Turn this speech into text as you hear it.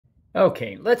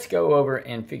Okay, let's go over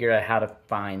and figure out how to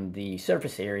find the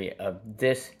surface area of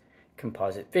this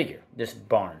composite figure, this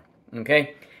barn,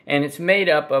 okay? And it's made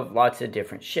up of lots of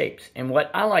different shapes. And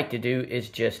what I like to do is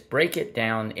just break it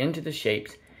down into the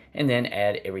shapes and then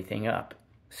add everything up.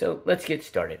 So let's get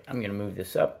started. I'm going to move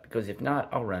this up because if not,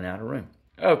 I'll run out of room.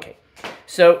 Okay,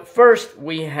 so first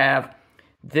we have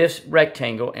this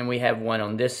rectangle and we have one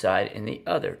on this side and the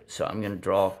other. So I'm going to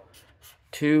draw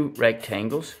two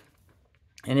rectangles.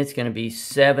 And it's going to be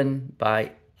 7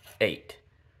 by 8.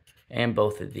 And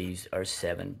both of these are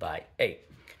 7 by 8.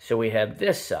 So we have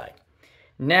this side.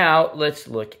 Now let's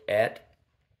look at,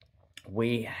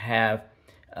 we have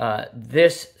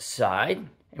this side.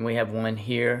 And we have one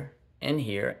here. And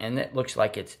that looks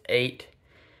like it's 8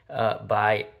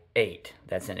 by 8.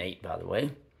 That's an 8, by the way.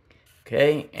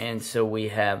 Okay, and so we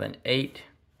have an 8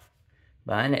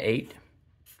 by an 8.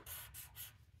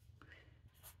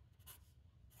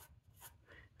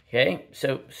 Okay,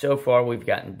 so far we've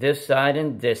gotten this side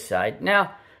and this side.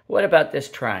 Now, what about this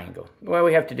triangle? Well,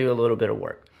 we have to do a little bit of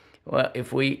work. Well,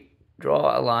 if we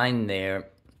draw a line there,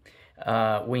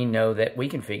 we know that we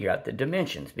can figure out the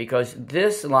dimensions because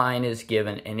this line is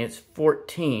given and it's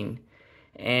 14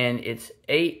 and it's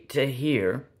 8 to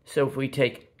here. So if we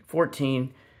take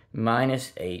 14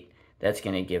 minus 8, that's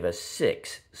going to give us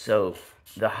 6. So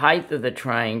the height of the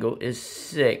triangle is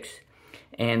 6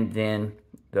 and then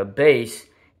the base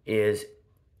is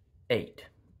 8.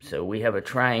 So we have a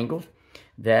triangle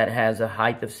that has a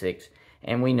height of 6,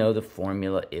 and we know the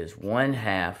formula is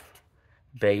 1/2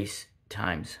 base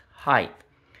times height.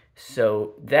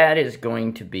 So that is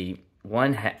going to be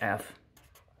 1/2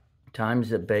 times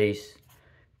the base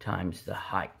times the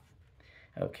height.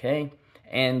 Okay,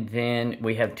 and then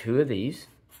we have two of these.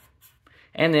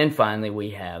 And then finally we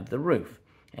have the roof.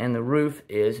 And the roof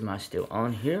is, am I still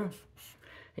on here?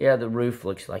 Yeah, the roof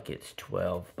looks like it's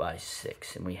 12 by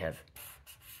 6, and we have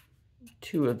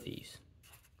two of these.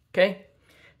 Okay,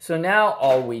 so now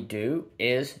all we do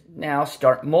is now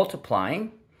start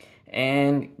multiplying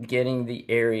and getting the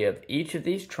area of each of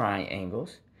these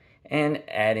triangles and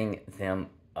adding them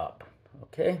up.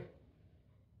 Okay,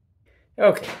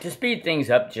 to speed things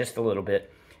up just a little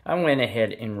bit, I went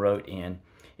ahead and wrote in,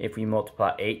 if we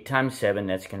multiply 8 times 7,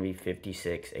 that's going to be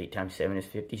 56. 8 times 7 is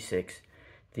 56.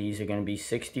 These are going to be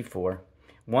 64.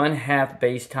 1/2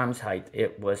 base times height.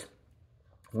 It was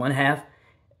 1/2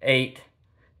 8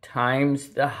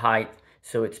 times the height.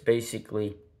 So it's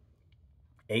basically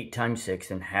 8 times 6,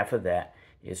 and half of that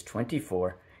is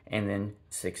 24. And then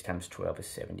 6 times 12 is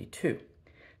 72.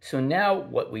 So now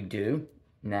what we do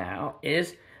now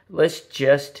is let's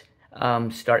just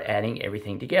start adding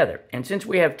everything together. And since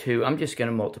we have 2, I'm just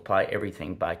going to multiply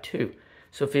everything by 2.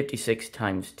 So 56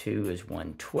 times 2 is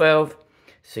 112.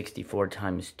 64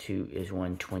 times 2 is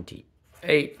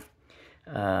 128.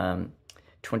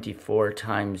 24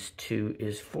 times 2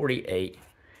 is 48.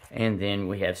 And then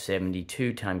we have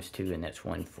 72 times 2, and that's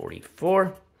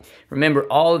 144. Remember,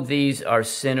 all of these are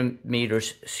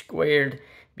centimeters squared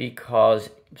because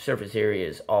surface area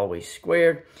is always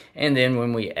squared. And then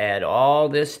when we add all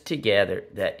this together,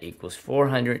 that equals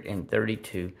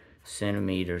 432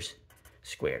 centimeters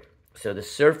squared. So the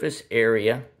surface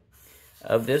area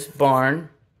of this barn,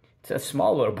 it's a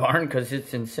small little barn because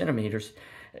it's in centimeters,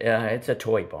 it's a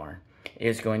toy barn,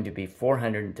 is going to be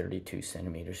 432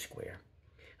 centimeters square.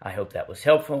 I hope that was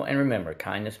helpful, and remember,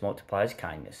 kindness multiplies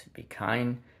kindness. Be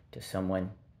kind to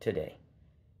someone today.